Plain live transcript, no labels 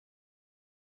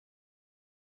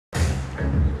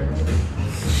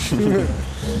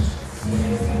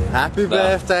Happy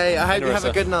birthday. I hope you have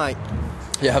a good night.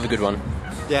 Yeah, have a good one.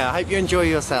 Yeah, I hope you enjoy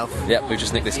yourself. Yep, we've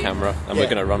just nicked this camera and we're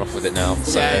going to run off with it now.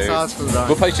 So yeah, it's ours for the ride.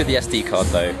 We'll post you the SD card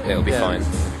though, it'll be fine.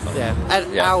 Yeah,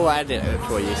 and I'll edit it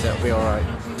for you, so it'll be alright.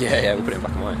 Yeah, we'll put it in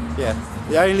black and white. Yeah,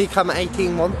 you only come at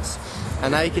 18 once,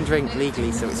 and now you can drink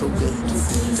legally, so it's all good.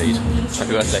 Indeed.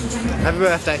 Happy birthday. Happy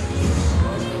birthday.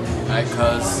 Right,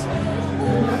 cuz,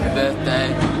 happy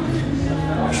birthday.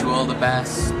 Wish you all the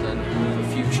best and for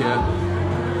future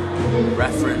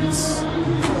reference.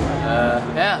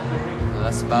 Yeah,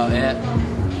 that's about it.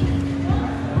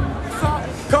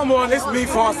 Come on, it's me,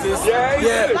 Francis.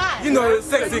 Yeah, you know, the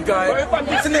sexy guy.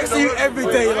 It's next to you every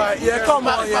day, like, yeah, come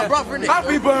on, yeah.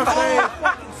 Happy birthday.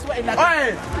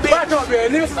 Hey, back up here,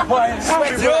 this is fine.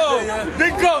 Happy birthday, yeah.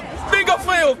 Big up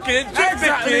for your kid, drink the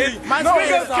kid. Big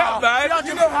up cat man.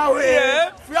 You know how it is.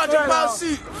 Yeah. £300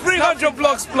 suit. 300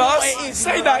 blocks plus.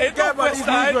 Say that, it's not first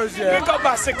time. Big up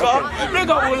Massacre. Big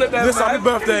up all of them. Listen, happy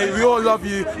birthday. We all love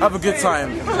you. Have a good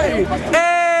time.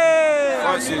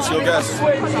 Francis, your guest. I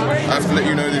have to let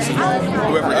you know this as well,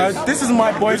 whoever it is. This is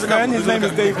my boyfriend, his name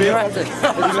is David.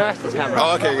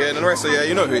 Oh, okay, yeah, Norresa, yeah,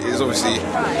 you know who it is, obviously.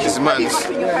 This is man's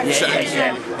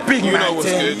chat. Big you know what's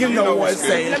good. You know what's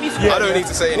saying. I don't need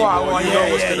to say anymore, you know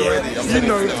what's good already. You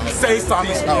know, say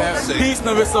something. Peace,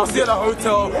 Norresa, see you at the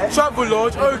hotel. Travel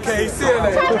Lodge, okay, see you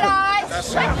later. Travel Lodge,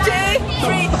 1, 2,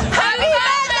 3, happy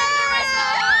birthday!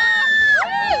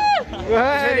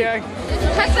 Hey!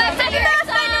 Happy birthday, Norresa!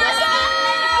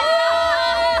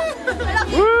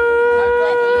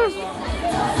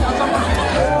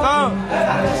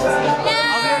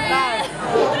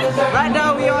 Right now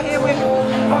we are here with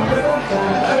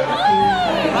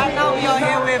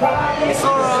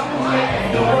Isora,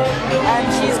 and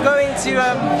she's going to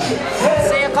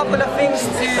say a couple of things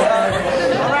to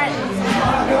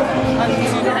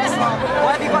Norresa.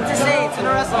 What have you got to say to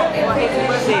Norresa? I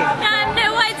have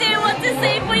no idea what to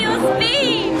say for your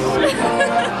speech.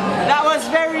 That was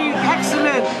very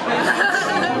excellent.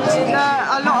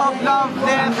 A lot of love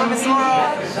there from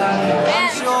Isora, I'm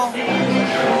sure.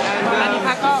 And you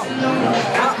pack up.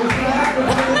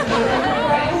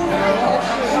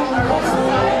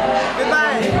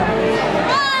 Goodbye.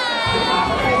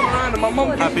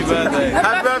 Happy birthday.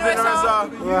 Happy birthday, Norresa.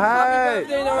 Hey!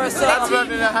 Happy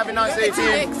birthday, happy nice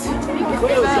 18.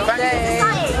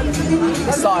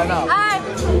 Starting up.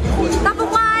 Number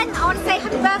 1, I want to say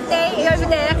happy birthday over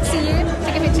there. I can see you.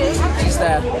 Take a picture. She's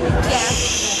there. Yeah.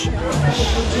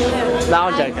 No,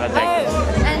 I'm joking, and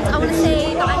I want to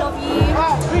say that I love you.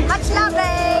 Much love,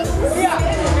 babes.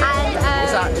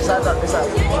 And Is that? and that's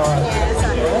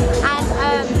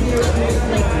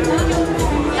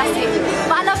it.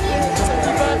 But I love you.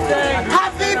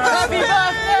 Happy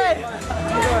birthday!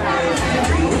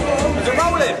 Is it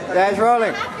rolling? Yeah, it's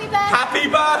rolling. Happy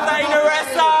birthday,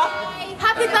 Norresa!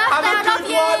 Happy birthday, I love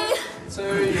you. To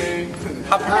you.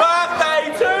 Happy birthday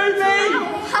to me!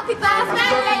 Happy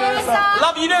birthday, Norresa.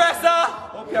 Love you, Norresa!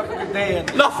 Hope you have a good day.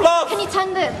 Love. Can you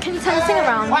turn the thing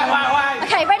around? Wait.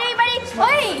 Okay, ready?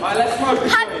 Wait. Let's smoke.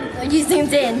 You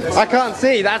zoomed in. I can't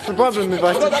see, that's the problem with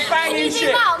us. Can you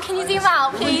zoom out? Can you zoom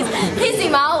out, please? Please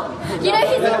zoom out. You know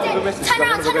he zoomed in. Turn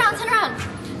around.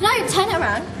 No, turn it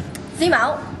around. Zoom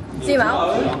out.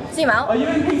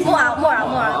 More out.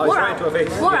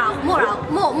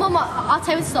 I'll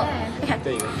tell you to stop.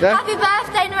 Okay. Happy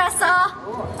birthday, Norresa.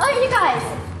 Oh, you guys.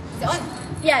 Is it on?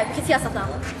 Yeah, we can see ourselves now.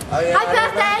 Happy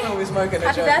birthday.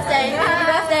 Happy birthday.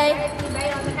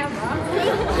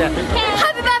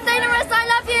 Happy birthday, Norresa.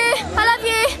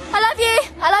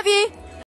 I love you.